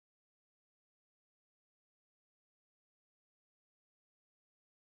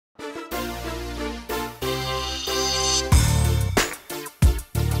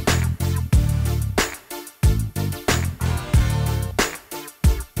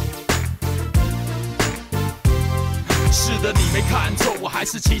的你没看错，我还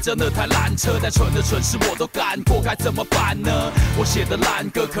是骑着那台烂车，再蠢的蠢事我都干过，该怎么办呢？我写的烂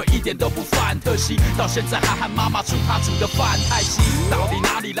歌可一点都不范特西，到现在还和妈妈住她煮的饭太稀。到底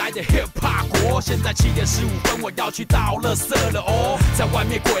哪里来的 HipHop 国？现在7点15分我要去倒垃圾了哦。在外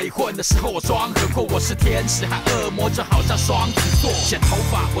面鬼混的时候我装很阔，我是天使和恶魔，就好像双子座。剪头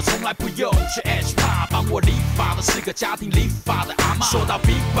发我从来不用去H-PARK，帮我理发的是个家庭理发的阿嬤。说到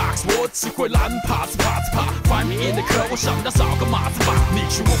Beatbox我只会懒，趴子趴子趴。Find me in the club，我想要找个马子把。你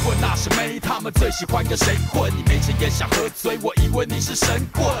去问问那些妹，她们最喜欢跟谁混？你没钱也想喝醉，我以为你是神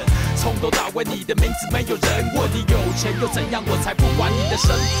棍。从头到尾你的名字没有人问，你有钱又怎样？我才不管你的身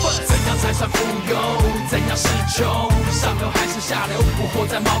份。怎样才算富有？怎样是穷？上流还是下流？我活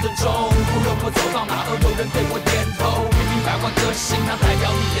在矛盾中，无论我走到哪都有人对我点头。平民百万歌星，它代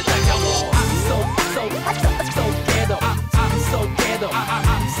表你也代表我。I'm so ghetto, I'm so ghetto, I'm so ghetto,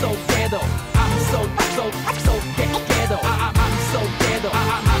 I'm so ghetto, I'm so ghetto,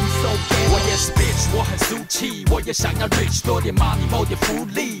 I'm so ghetto。我也是 bitch， 我很俗气，我也想要 rich， 多点 money， 某点福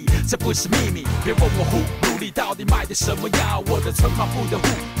利，这不是秘密。别问我 who， 努力到底买的什么药？我的存款付的户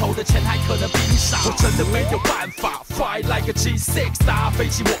头的钱还可能比你少。我真的没有办法 ，fly like a G6， 搭飞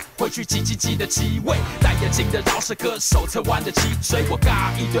机我会去几的机位，戴眼镜的饶舌歌手，侧弯的脊椎，我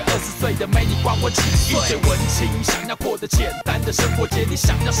尬一堆20岁的妹，你管我几岁？一堆文青想要过得简单的生活节，你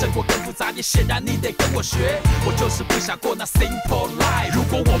想要生活更复杂，也显然你得跟我学。我就是不想过那 simple life。如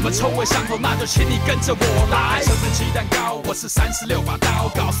果我们臭味相投，那就请你跟着我来。生人鸡蛋糕，我是36把刀，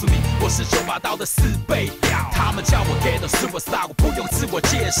告诉你我是9把刀的4倍屌。他们叫我 Ghetto Superstar， 我不用自我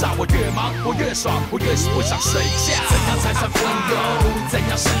介绍，我越忙我越爽，我越是不想睡觉。怎样才算富有？怎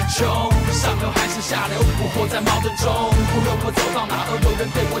样是穷？上流还是下流？我活在矛盾中，无论我走到哪都有人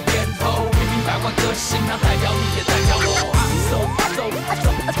对我点头。平民百万歌星，它代表你也代表我。I'm so ghetto, I'm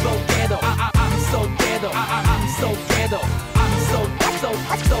so ghetto, I'm so ghetto, I'm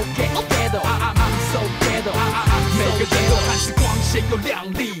so ghetto, I'm so ghetto。每个人都看似光鲜又亮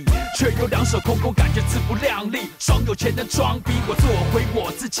丽，却有两手空空，感觉自不量力。装有钱的装逼，我做回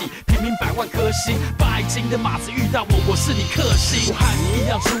我自己。平民百万歌星，拜金的马子遇到我，我是你克星。我和你一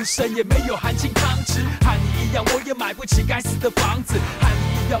样出身，也没有含金汤匙。和你一样，我也买不起该死的房子。和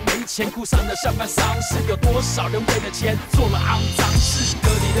你一样没钱，哭上了上班丧事。有多少人为了钱做了肮脏事？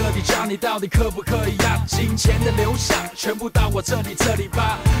到底讲你到底可不可以让金钱的流向全部到我这里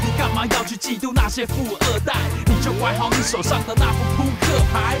吧？你干嘛要去嫉妒那些富二代？你就管好你手上的那副扑克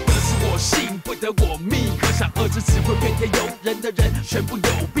牌。得是我幸，不得我命。可想而知，只会怨天尤人的人全部有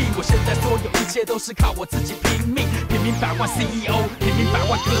病。我现在所有一切都是靠我自己拼命。平民百万 CEO， 平民百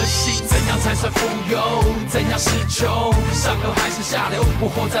万歌星。怎样才算富有？怎样是穷？上流还是下流？我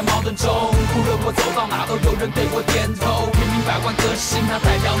活在矛盾中，无论我走到哪都有人对我点头。平民百万歌星，它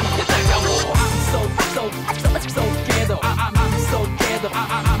代表你也代表我。I'm so ghetto, I'm so ghetto, I'm so ghetto,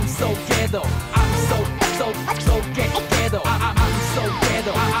 I'm so ghetto, I'm so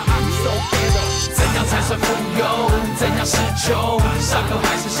ghetto, I'm so ghetto。怎样才算富有？怎样是穷？上流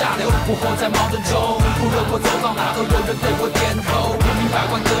还是下流？我活在矛盾中，无论我走到哪都有人对我点头。平民百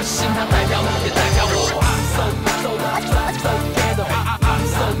万歌星，它代表你也代表我。I'm so ghetto, I'm so ghetto, I'm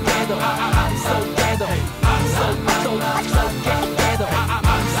so ghetto, I'm so ghetto, I'm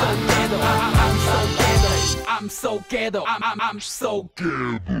so ghetto, I'm so ghetto, I'm so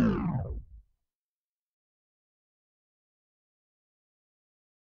ghetto.